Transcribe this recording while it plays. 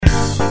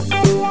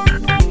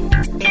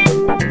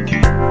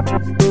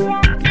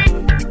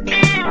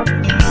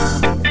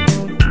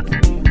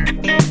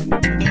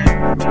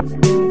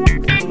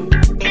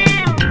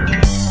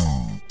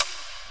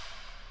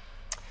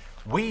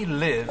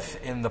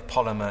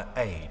polymer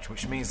age,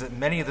 which means that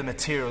many of the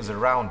materials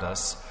around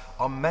us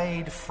are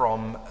made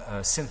from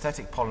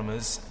synthetic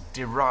polymers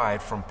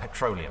derived from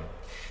petroleum.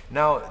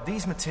 Now,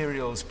 these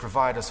materials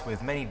provide us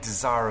with many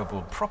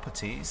desirable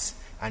properties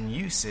and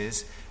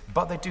uses,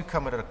 but they do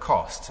come at a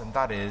cost, and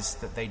that is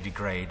that they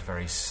degrade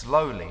very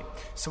slowly.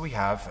 So we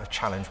have a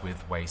challenge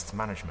with waste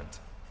management.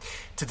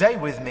 Today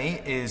with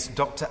me is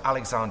Dr.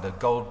 Alexander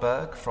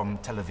Goldberg from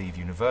Tel Aviv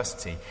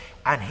University,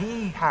 and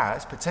he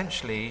has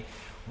potentially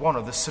one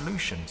of the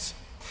solutions.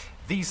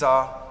 These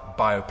are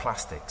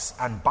bioplastics,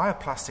 and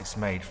bioplastics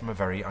made from a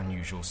very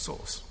unusual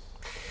source.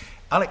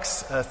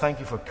 Alex, thank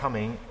you for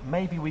coming.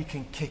 Maybe we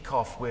can kick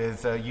off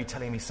with you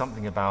telling me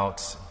something about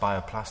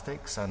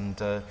bioplastics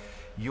and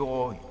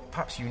your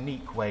perhaps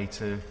unique way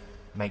to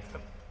make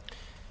them.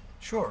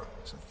 Sure.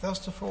 So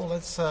first of all,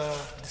 let's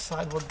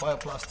decide what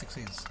bioplastics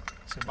is.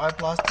 So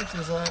bioplastics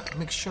is a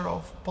mixture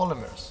of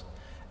polymers,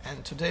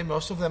 and today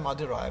most of them are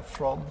derived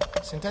from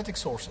synthetic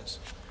sources.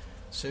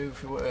 So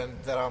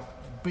there are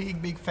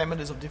big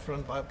families of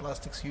different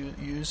bioplastics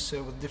used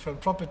with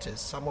different properties.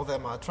 Some of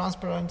them are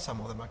transparent,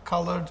 some of them are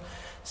colored,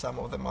 some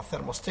of them are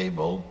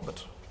thermostable,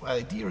 but the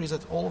idea is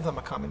that all of them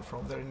are coming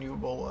from the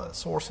renewable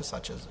sources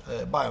such as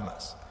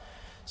biomass.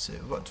 So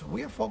what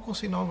we are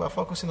focusing on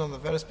a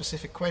very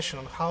specific question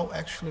on how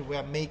actually we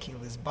are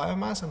making this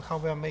biomass and how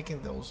we are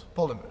making those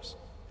polymers.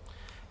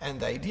 And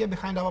the idea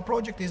behind our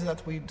project is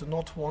that we do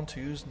not want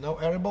to use no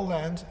arable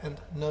land and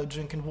no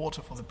drinking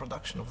water for the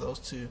production of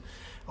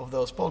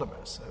those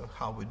polymers. So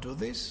how we do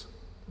this?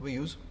 We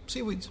use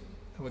seaweeds.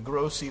 We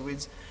grow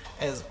seaweeds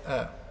as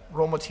a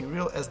raw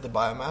material, as the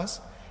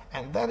biomass,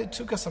 and then it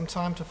took us some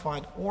time to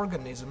find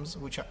organisms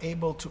which are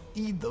able to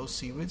eat those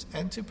seaweeds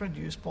and to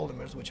produce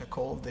polymers which are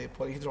called the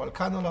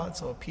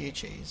polyhydroalkanolates or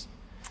PHAs.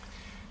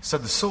 So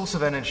the source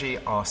of energy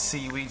are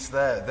seaweeds.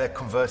 They're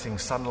converting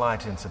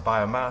sunlight into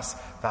biomass.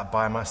 That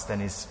biomass then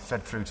is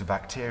fed through to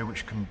bacteria,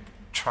 which can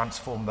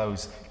transform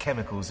those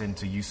chemicals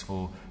into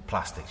useful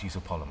plastics,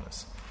 useful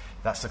polymers.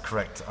 That's the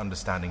correct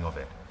understanding of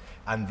it.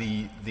 And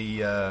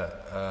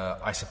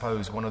I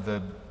suppose one of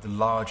the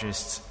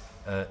largest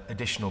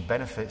additional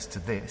benefits to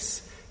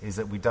this is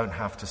that we don't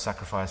have to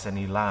sacrifice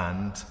any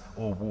land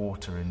or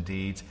water,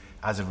 indeed,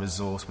 as a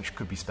resource which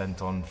could be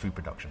spent on food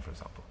production, for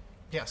example.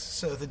 Yes,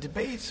 so the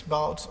debate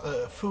about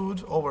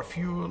food over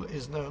fuel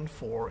is known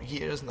for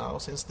years now,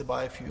 since the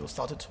biofuel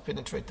started to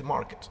penetrate the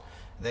market.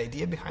 The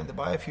idea behind the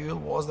biofuel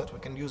was that we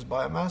can use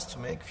biomass to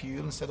make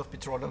fuel instead of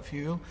petroleum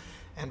fuel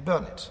and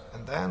burn it.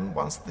 And then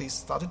once these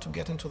started to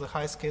get into the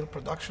high-scale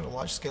production,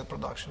 large-scale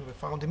production, we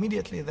found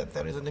immediately that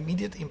there is an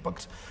immediate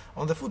impact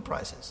on the food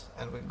prices.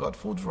 And we got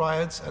food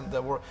riots, and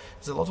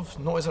there's a lot of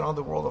noise around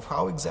the world of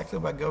how exactly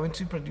we're going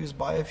to produce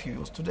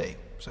biofuels today.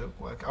 So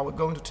are we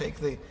going to take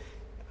the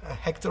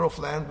hectare of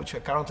land which are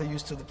currently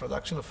used to the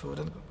production of food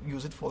and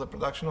use it for the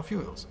production of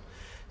fuels?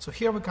 So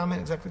here we come in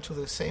exactly to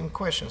the same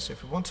question. So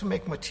if we want to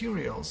make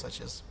materials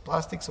such as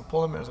plastics or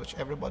polymers, which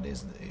everybody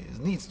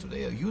needs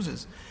today or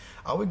uses,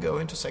 are we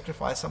going to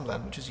sacrifice some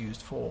land which is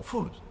used for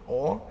food?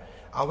 Or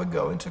are we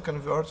going to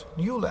convert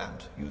new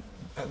land,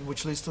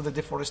 which leads to the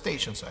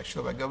deforestation? So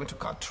actually we're going to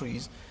cut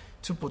trees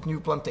to put new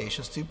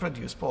plantations to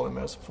produce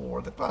polymers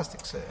for the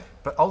plastics.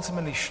 But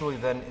ultimately, surely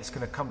then it's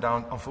going to come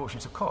down,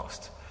 unfortunately, to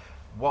cost.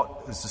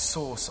 What is the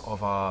source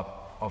of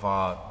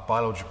our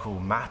biological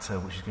matter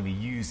which is going to be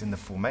used in the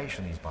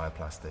formation of these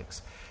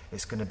bioplastics?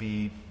 It's going to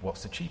be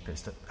what's the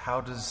cheapest.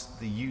 How does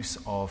the use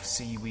of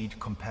seaweed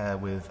compare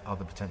with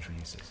other potential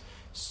uses?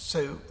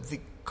 So the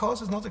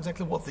cost is not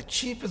exactly what the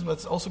cheapest, but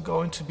it's also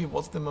going to be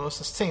what's the most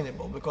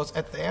sustainable, because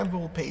at the end we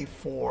will pay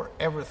for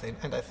everything.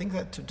 And I think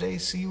that today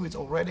seaweeds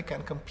already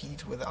can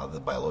compete with other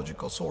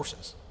biological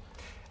sources.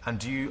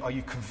 And are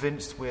you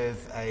convinced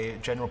with a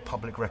general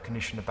public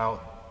recognition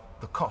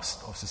about the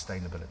cost of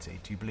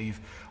sustainability? Do you believe,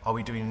 are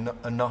we doing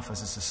enough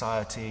as a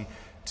society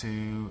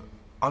to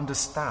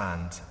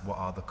understand what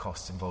are the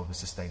costs involved with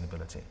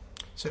sustainability?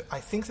 So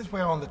I think that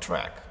we're on the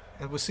track,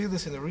 and we see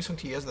this in the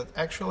recent years, that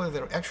actually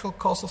the actual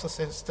cost of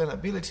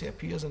sustainability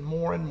appears in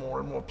more and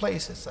more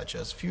places, such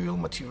as fuel,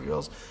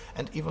 materials,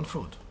 and even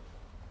food.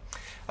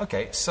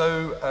 Okay,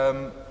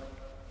 so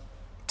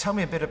tell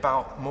me a bit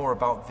more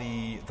about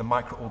the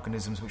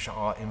microorganisms which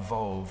are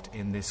involved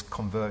in this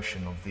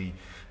conversion of the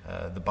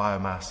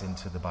biomass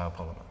into the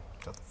biopolymer.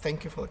 So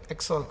thank you for the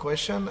excellent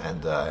question.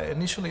 And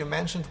initially you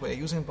mentioned we're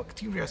using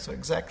bacteria. So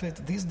exactly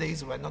these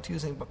days we're not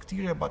using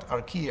bacteria but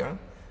archaea,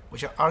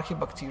 which are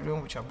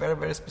archaebacterium, which are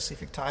very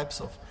specific types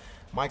of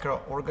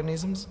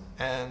microorganisms,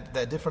 and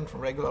they're different from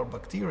regular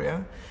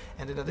bacteria.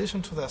 And in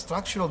addition to their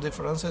structural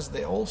differences,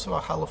 they also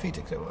are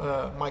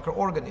halophytic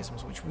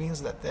microorganisms, which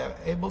means that they're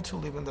able to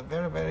live in the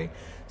very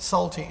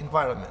salty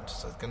environment.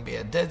 So it can be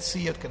a Dead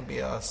Sea, it can be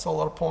a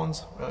solar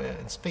ponds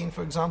in Spain,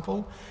 for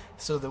example.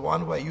 So the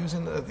one we're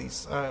using,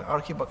 this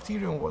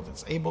archaebacterium, what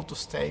it's able to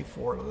stay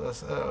for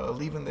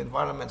live in the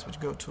environments which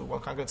go to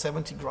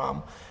 170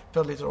 gram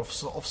per liter of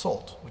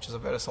salt, which is a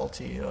very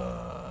salty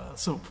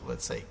soup,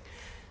 let's say.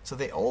 So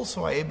they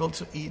also are able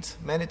to eat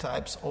many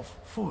types of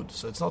food.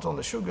 So it's not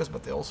only sugars,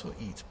 but they also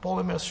eat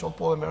polymers, short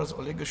polymers,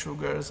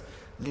 oligosugars,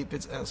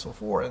 lipids, and so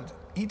forth. And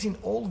eating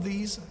all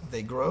these,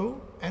 they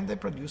grow and they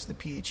produce the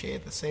PHA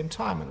at the same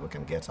time. And we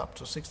can get up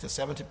to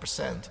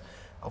 60-70%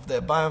 of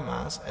their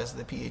biomass as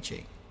the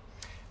PHA.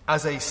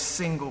 As a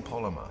single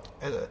polymer?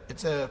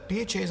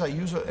 PHAs are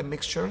usually a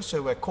mixture,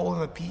 so we're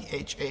calling a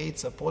PHA,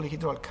 it's a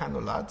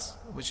polyhydroalkanolates,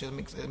 which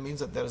it means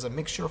that there is a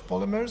mixture of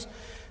polymers.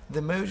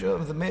 The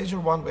major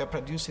one we are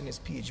producing is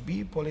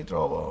PHB,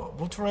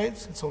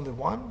 polyhydrobutyrates. It's only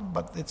one,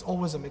 but it's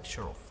always a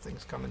mixture of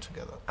things coming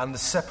together. And the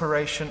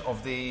separation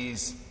of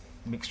these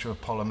mixture of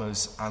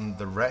polymers and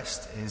the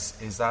rest,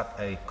 is that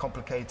a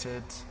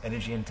complicated,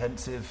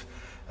 energy-intensive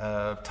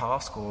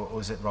task, or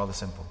is it rather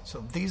simple?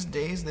 So these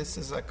days this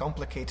is a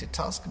complicated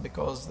task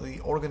because the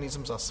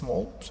organisms are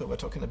small, so we're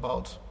talking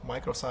about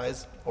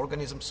micro-sized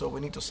organisms, so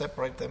we need to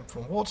separate them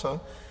from water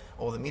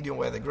or the medium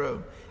where they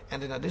grow.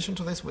 And in addition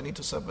to this, we need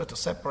to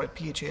separate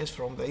PHAs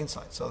from the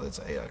inside. So that's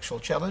an actual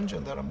challenge,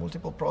 and there are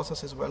multiple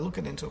processes we're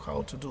looking into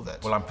how to do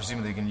that. Well, I'm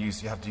presuming that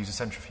you have to use a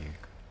centrifuge.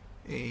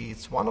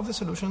 It's one of the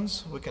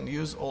solutions. We can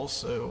use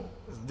also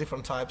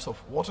different types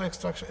of water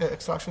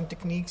extraction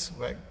techniques.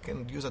 We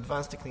can use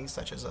advanced techniques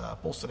such as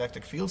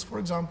post-electric fields, for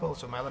example,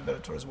 so my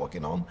laboratory is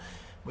working on,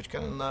 which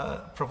can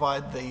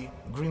provide the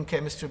green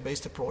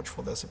chemistry-based approach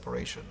for their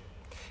separation.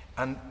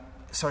 And,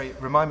 sorry,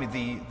 remind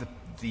me,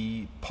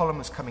 the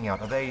polymers coming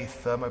out, are they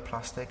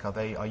thermoplastic?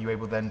 Are you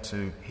able then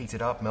to heat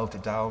it up, melt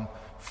it down,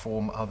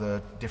 form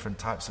other different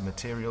types of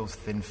materials,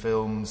 thin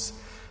films,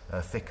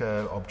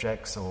 thicker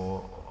objects,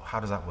 or how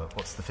does that work?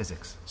 What's the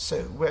physics?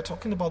 So we're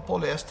talking about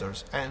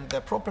polyesters, and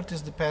their properties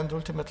depend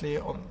ultimately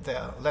on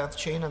their length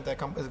chain and their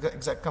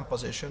exact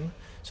composition.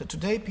 So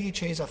today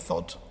PHAs are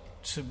thought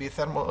to be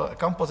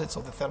composites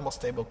of the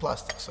thermostable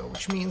plastic, so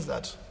which means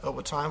that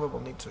over time we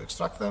will need to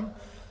extract them,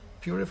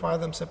 purify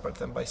them, separate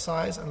them by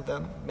size, and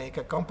then make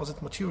a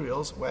composite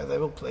materials where they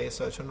will play a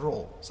certain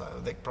role. So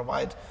they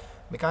provide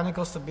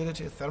mechanical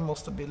stability, thermal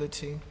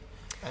stability.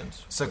 And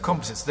so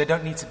composites, they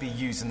don't need to be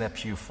used in their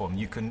pure form.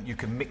 You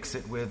can mix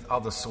it with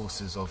other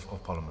sources of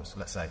polymers,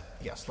 let's say.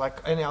 Yes, like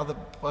any other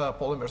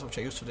polymers which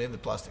are used today in the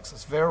plastics.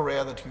 It's very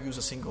rare that you use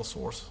a single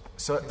source.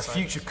 So the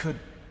future could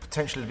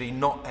potentially be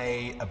not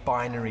a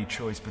binary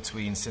choice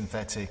between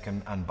synthetic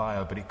and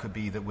bio, but it could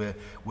be that we're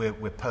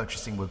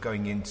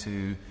going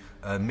into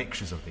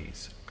mixtures of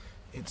these.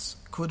 It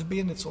could be,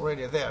 and it's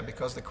already there,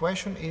 because the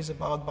question is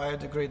about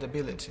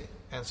biodegradability.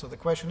 And so the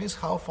question is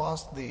how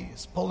fast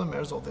these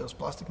polymers or those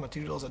plastic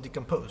materials are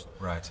decomposed.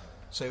 Right.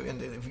 So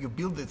if you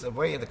build it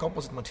away in the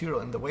composite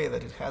material in the way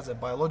that it has a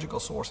biological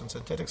source and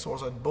synthetic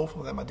source, and both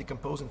of them are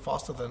decomposing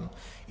faster than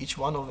each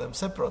one of them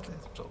separately.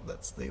 So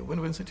that's the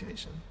win-win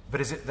situation.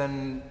 But is it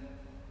then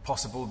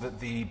possible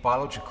that the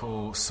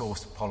biological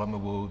source polymer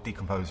will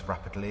decompose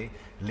rapidly,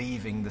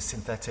 leaving the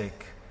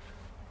synthetic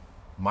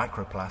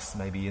microplasts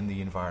maybe in the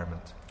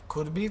environment?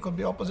 Could be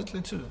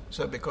oppositely too.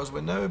 So because we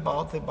know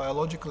about the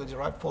biologically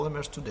derived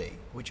polymers today,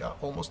 which are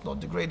almost not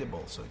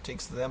degradable. So it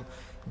takes them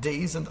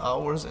days and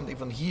hours and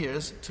even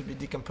years to be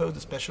decomposed,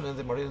 especially in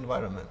the marine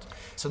environment.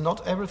 So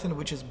not everything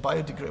which is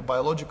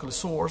biologically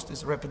sourced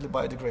is rapidly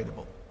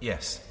biodegradable.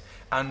 Yes.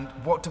 And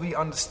what do we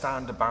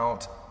understand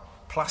about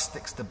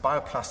plastics, the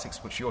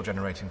bioplastics which you're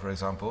generating, for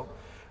example?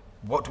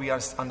 What do we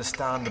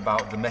understand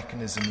about the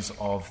mechanisms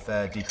of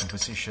their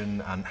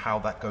decomposition and how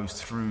that goes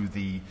through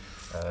the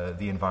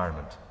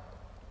environment?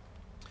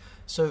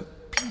 So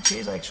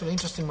PHAs are actually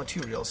interesting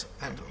materials,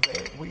 and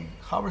we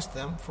harvest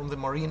them from the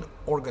marine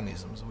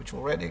organisms, which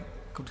already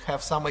could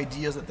have some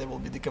ideas that they will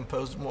be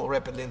decomposed more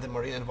rapidly in the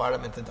marine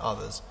environment than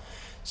others.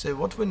 So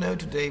what we know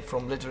today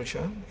from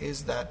literature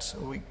is that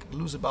we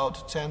lose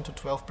about 10 to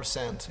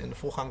 12% in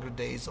 400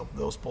 days of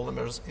those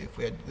polymers if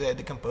they're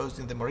decomposed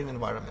in the marine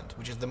environment,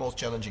 which is the most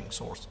challenging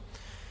source.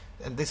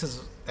 And this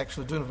is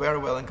actually doing very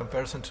well in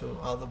comparison to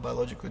other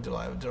biologically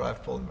derived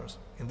polymers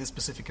in this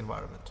specific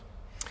environment.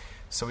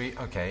 So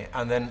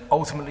and then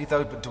ultimately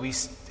though, but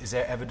is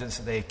there evidence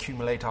that they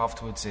accumulate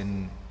afterwards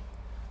in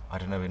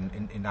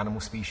animal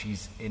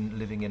species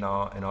living in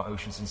our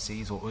oceans and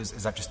seas, or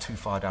is that just too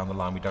far down the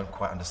line? We don't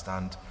quite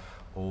understand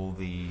all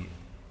the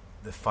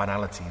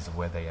finalities of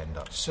where they end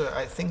up. So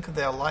I think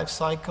their life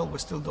cycle we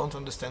still don't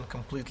understand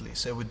completely.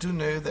 So we do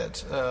know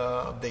that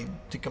they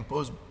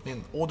decompose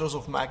in orders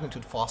of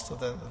magnitude faster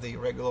than the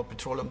regular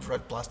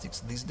petroleum-derived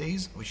plastics these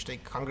days, which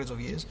take hundreds of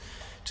years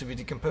to be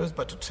decomposed.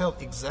 But to tell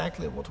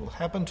exactly what will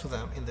happen to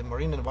them in the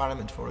marine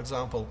environment, for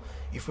example,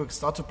 if we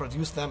start to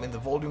produce them in the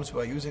volumes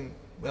we are using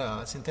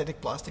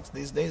synthetic plastics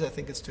these days, I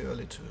think it's too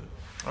early to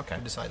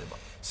decide about.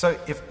 So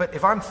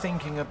if I'm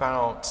thinking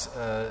about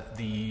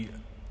the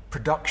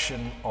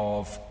production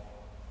of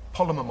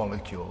polymer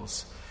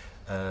molecules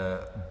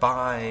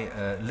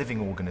by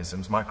living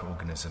organisms,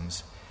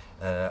 microorganisms,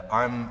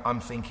 I'm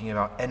thinking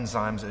about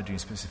enzymes that are doing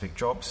specific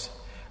jobs,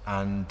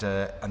 and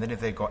then if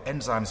they've got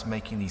enzymes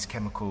making these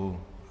chemical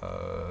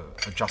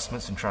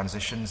adjustments and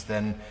transitions,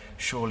 then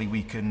surely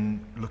we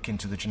can look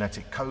into the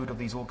genetic code of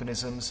these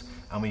organisms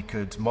and we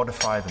could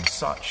modify them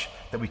such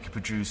that we could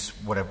produce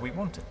whatever we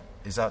wanted.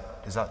 Is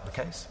that the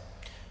case?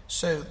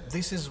 So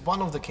this is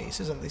one of the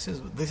cases, and this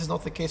is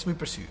not the case we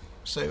pursue.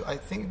 So I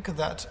think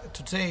that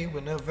today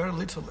we know very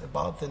little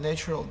about the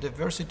natural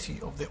diversity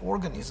of the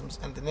organisms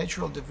and the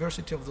natural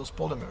diversity of those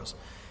polymers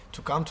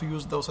to come to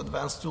use those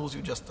advanced tools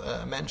you just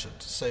mentioned.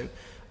 So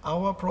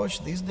our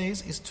approach these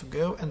days is to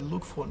go and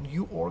look for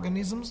new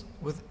organisms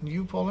with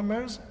new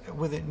polymers,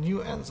 with new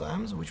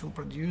enzymes, which will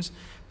produce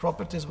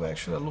properties we're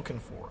actually looking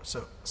for.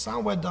 So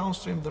somewhere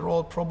downstream the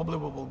road, probably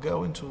we will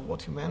go into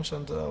what you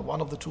mentioned. One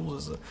of the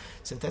tools is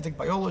synthetic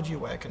biology,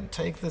 where I can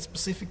take the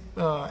specific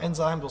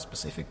enzymes or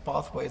specific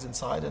pathways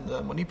inside and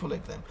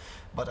manipulate them.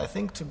 But I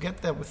think to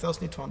get there, we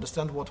first need to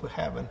understand what we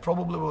have, and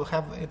probably we'll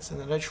have it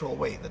in a natural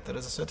way, that there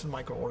is a certain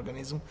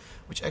microorganism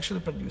which actually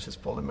produces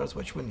polymers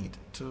which we need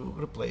to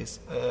replace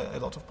a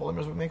lot of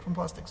polymers we make from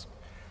plastics.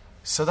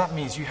 So that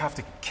means you have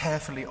to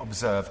carefully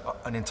observe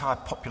an entire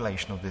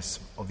population of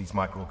these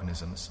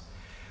microorganisms,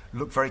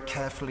 look very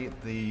carefully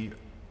at the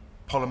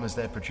polymers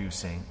they're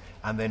producing,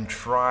 and then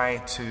try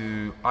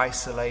to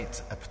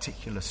isolate a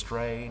particular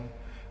strain,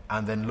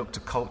 and then look to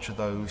culture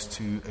those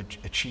to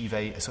achieve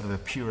a sort of a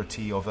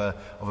purity of a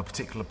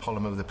particular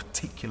polymer with a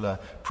particular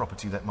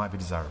property that might be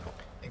desirable.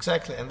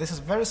 Exactly, and this is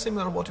very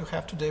similar to what you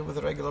have today with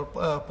the regular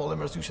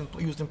polymers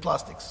used in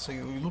plastics. So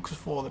you look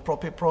for the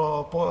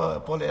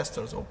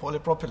polyesters or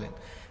polypropylene.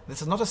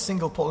 This is not a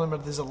single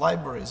polymer, these are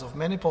libraries of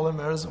many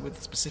polymers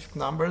with specific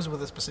numbers,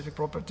 with the specific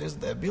properties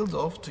they're built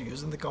of to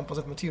use in the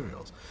composite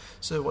materials.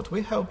 So what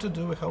we hope to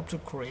do, we hope to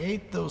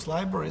create those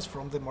libraries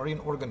from the marine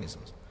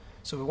organisms.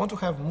 So we want to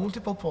have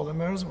multiple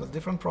polymers with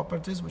different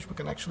properties which we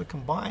can actually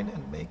combine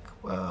and make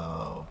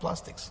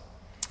plastics.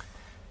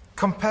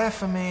 Compare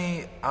for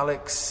me,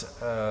 Alex,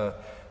 the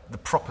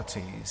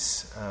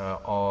properties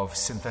of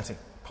synthetic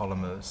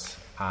polymers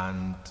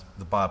and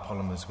the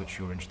biopolymers which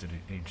you're interested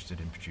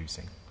in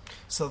producing.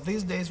 So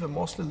these days we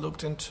mostly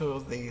looked into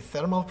the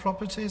thermal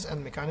properties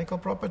and mechanical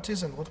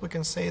properties, and what we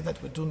can say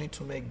that we do need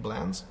to make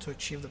blends to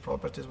achieve the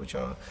properties which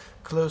are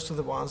close to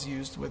the ones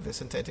used with the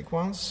synthetic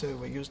ones. So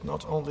we use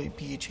not only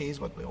PHAs,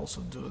 but we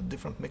also do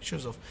different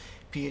mixtures of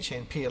PHA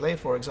and PLA,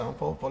 for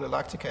example,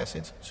 polylactic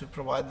acid, to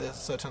provide this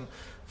certain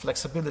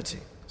flexibility.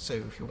 So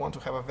if you want to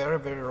have a very,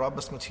 very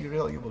robust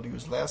material, you will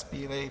use less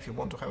PLA. If you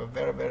want to have a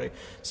very, very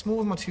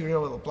smooth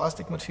material, a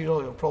plastic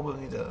material, you'll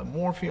probably need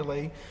more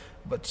PLA.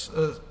 But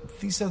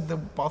these are the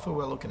pathway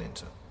we're looking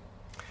into.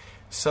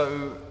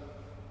 So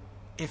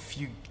if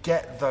you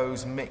get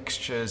those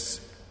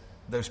mixtures,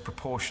 those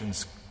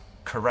proportions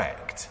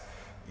correct,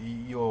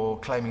 you're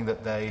claiming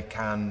that they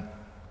can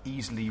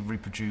easily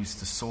reproduce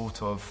the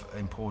sort of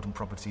important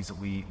properties that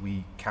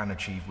we can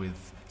achieve with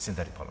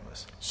synthetic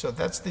polymers. So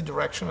that's the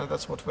direction, and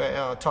that's what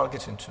we're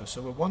targeting to.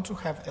 So we want to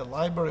have a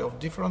library of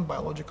different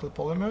biological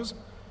polymers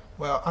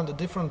where under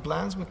different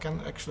blends we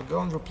can actually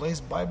go and replace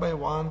by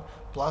one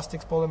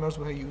plastics polymers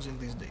we are using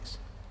these days.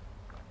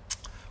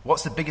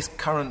 What's the biggest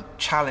current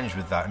challenge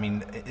with that? I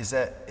mean, is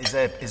there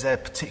a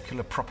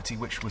particular property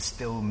which we're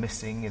still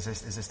missing? Is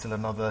there still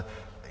another,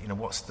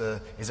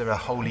 is there a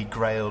holy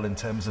grail in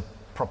terms of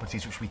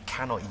properties which we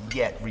cannot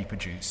yet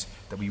reproduce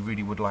that we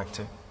really would like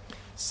to?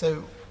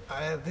 So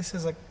this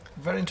is a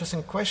very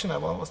interesting question. I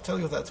will tell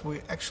you that we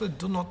actually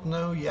do not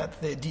know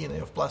yet the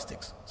DNA of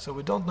plastics. So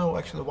we don't know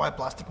actually why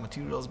plastic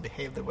materials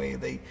behave the way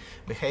they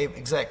behave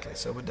exactly.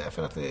 So we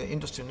definitely, the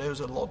industry knows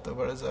a lot.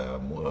 There is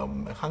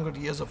 100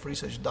 years of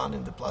research done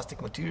in the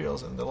plastic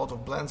materials, and a lot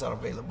of blends are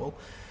available.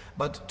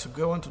 But to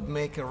go and to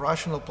make a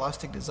rational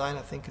plastic design,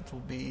 I think it will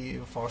be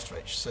a far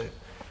stretch. So,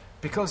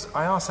 because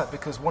I ask that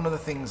because one of the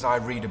things I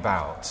read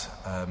about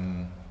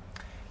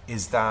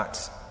is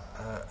that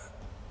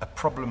a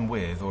problem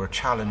with or a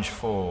challenge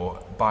for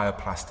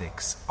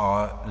bioplastics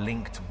are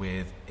linked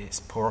with its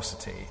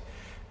porosity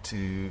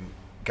to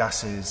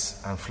gases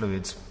and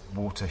fluids,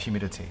 water,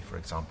 humidity, for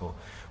example,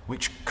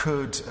 which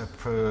could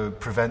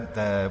prevent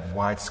their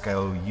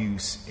wide-scale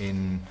use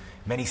in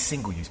many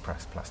single-use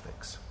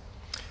plastics.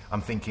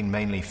 I'm thinking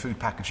mainly food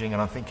packaging,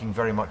 and I'm thinking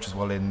very much as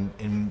well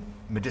in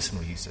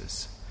medicinal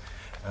uses.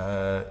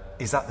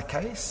 Is that the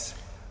case?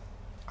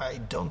 I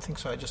don't think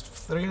so. I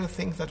just really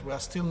think that we are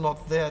still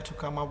not there to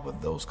come up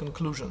with those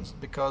conclusions,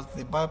 because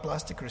the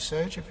bioplastic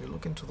research, if you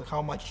look into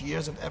how much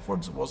years and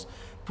efforts was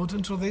put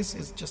into this,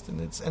 is just in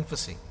its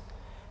infancy.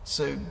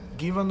 So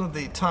given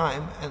the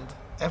time and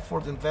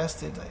effort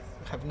invested, I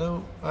have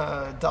no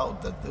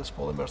doubt that those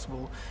polymers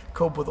will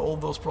cope with all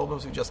those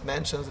problems you just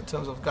mentioned in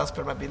terms of gas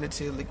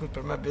permeability, liquid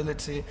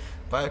permeability,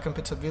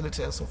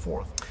 biocompatibility, and so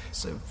forth.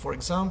 So, for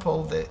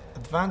example, the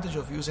advantage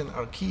of using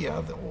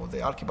Archaea, or the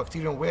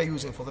Archaebacterium we're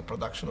using for the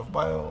production of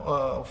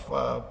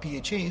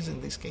PHAs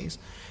in this case,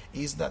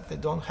 is that they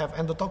don't have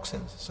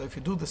endotoxins. So if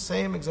you do the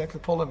same exactly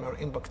polymer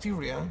in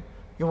bacteria,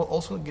 you will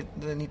also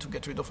need to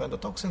get rid of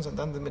endotoxins, and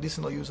then the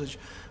medicinal usage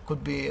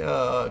could be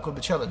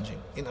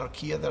challenging. In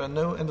Archaea, there are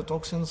no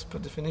endotoxins per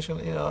definition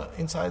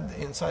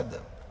inside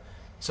them.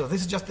 So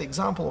this is just the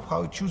example of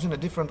how choosing a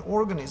different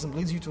organism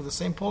leads you to the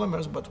same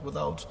polymers, but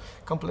without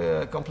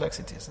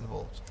complexities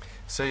involved.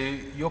 So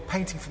you're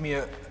painting for me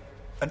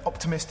an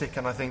optimistic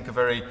and I think a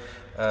very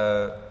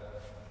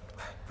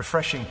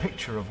refreshing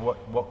picture of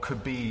what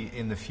could be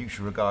in the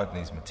future regarding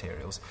these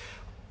materials.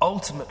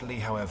 Ultimately,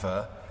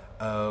 however,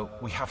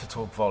 we have to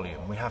talk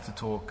volume. We have to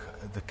talk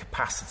the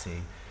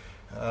capacity.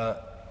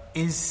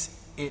 Is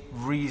it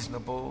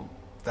reasonable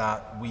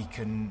that we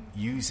can,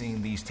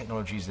 using these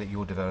technologies that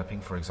you're developing,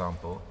 for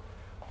example,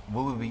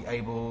 will we be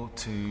able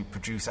to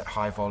produce at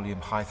high volume,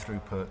 high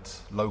throughput,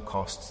 low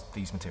cost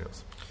these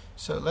materials?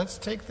 So let's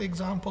take the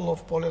example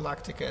of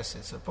polylactic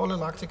acid. So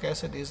polylactic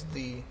acid is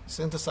the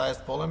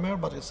synthesized polymer,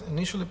 but it's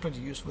initially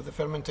produced with the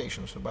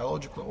fermentation, so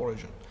biological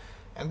origin.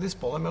 And this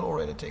polymer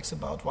already takes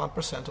about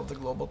 1% of the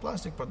global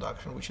plastic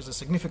production, which is a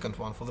significant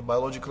one for the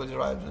biologically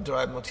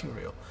derived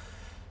material.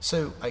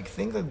 So I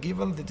think that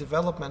given the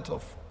development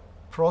of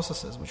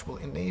processes which will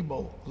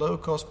enable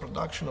low-cost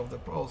production of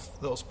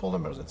those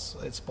polymers,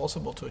 it's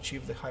possible to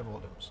achieve the high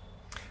volumes.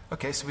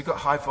 Okay, so we've got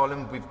high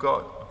volume, we've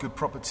got good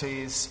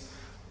properties.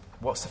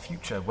 What's the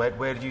future?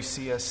 Where do you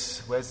see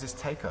us? Where does this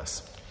take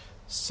us?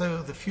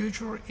 So the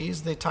future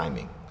is the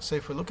timing. So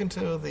if we look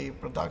into the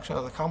production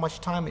of how much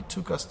time it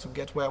took us to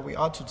get where we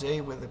are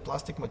today with the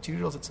plastic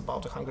materials, it's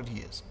about 100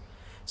 years.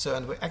 So,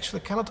 and we actually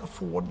cannot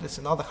afford this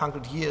another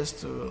 100 years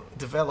to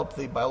develop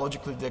the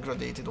biologically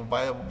degraded or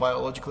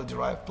biologically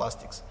derived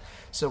plastics.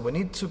 So we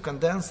need to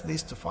condense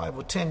this to 5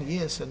 or 10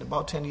 years, and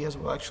about 10 years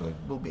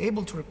we'll be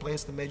able to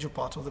replace the major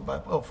part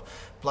of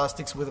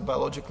plastics with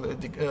biologically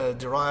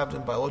derived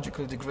and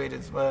biologically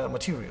degraded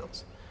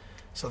materials.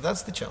 So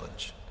that's the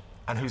challenge.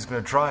 And who's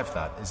going to drive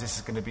that? Is this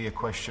going to be a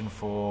question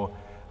for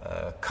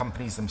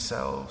companies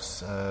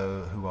themselves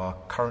who are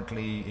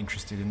currently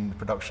interested in the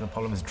production of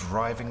polymers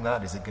driving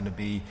that? Is it going to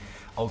be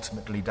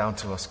ultimately down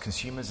to us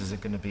consumers? Is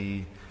it going to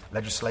be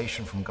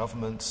legislation from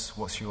governments?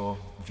 What's your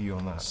view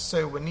on that?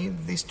 So we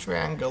need this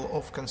triangle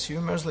of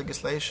consumers,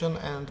 legislation,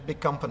 and big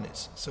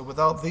companies. So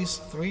without these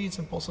three, it's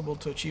impossible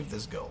to achieve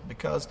this goal,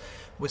 because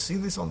we see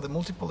this on the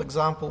multiple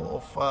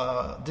example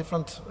of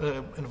different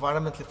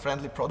environmentally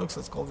friendly products,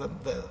 let's call them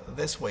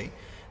this way,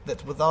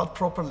 that without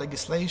proper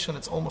legislation,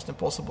 it's almost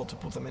impossible to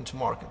put them into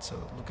market. So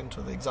look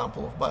into the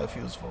example of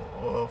biofuels.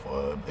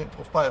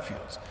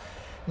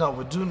 Now,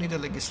 we do need a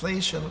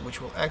legislation which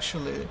will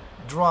actually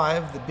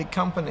drive the big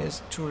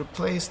companies to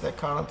replace their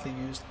currently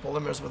used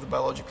polymers with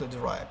biologically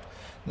derived.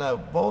 Now,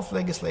 both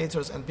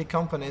legislators and big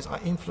companies are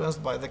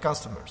influenced by the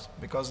customers,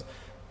 because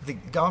the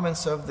government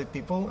serves the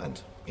people,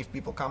 and if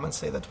people come and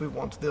say that we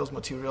want those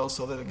materials,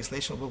 so the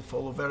legislation will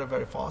follow very,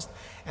 very fast.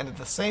 And in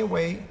the same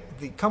way,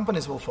 the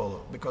companies will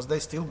follow, because they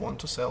still want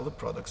to sell the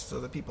products to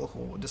the people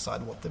who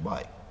decide what they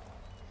buy.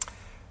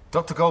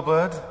 Dr.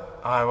 Goldberg,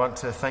 I want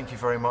to thank you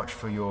very much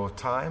for your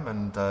time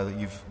and that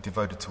you've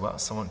devoted to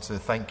us. I want to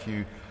thank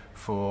you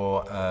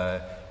for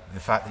the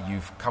fact that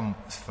you've come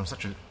from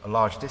such a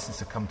large distance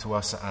to come to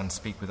us and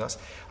speak with us.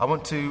 I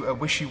want to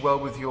wish you well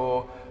with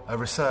your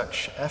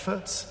research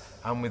efforts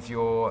and with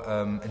your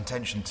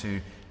intention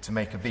to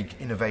make a big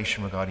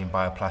innovation regarding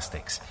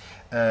bioplastics.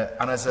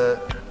 And as a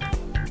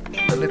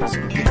little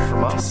sort of gift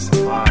from us,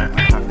 I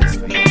have this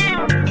for you.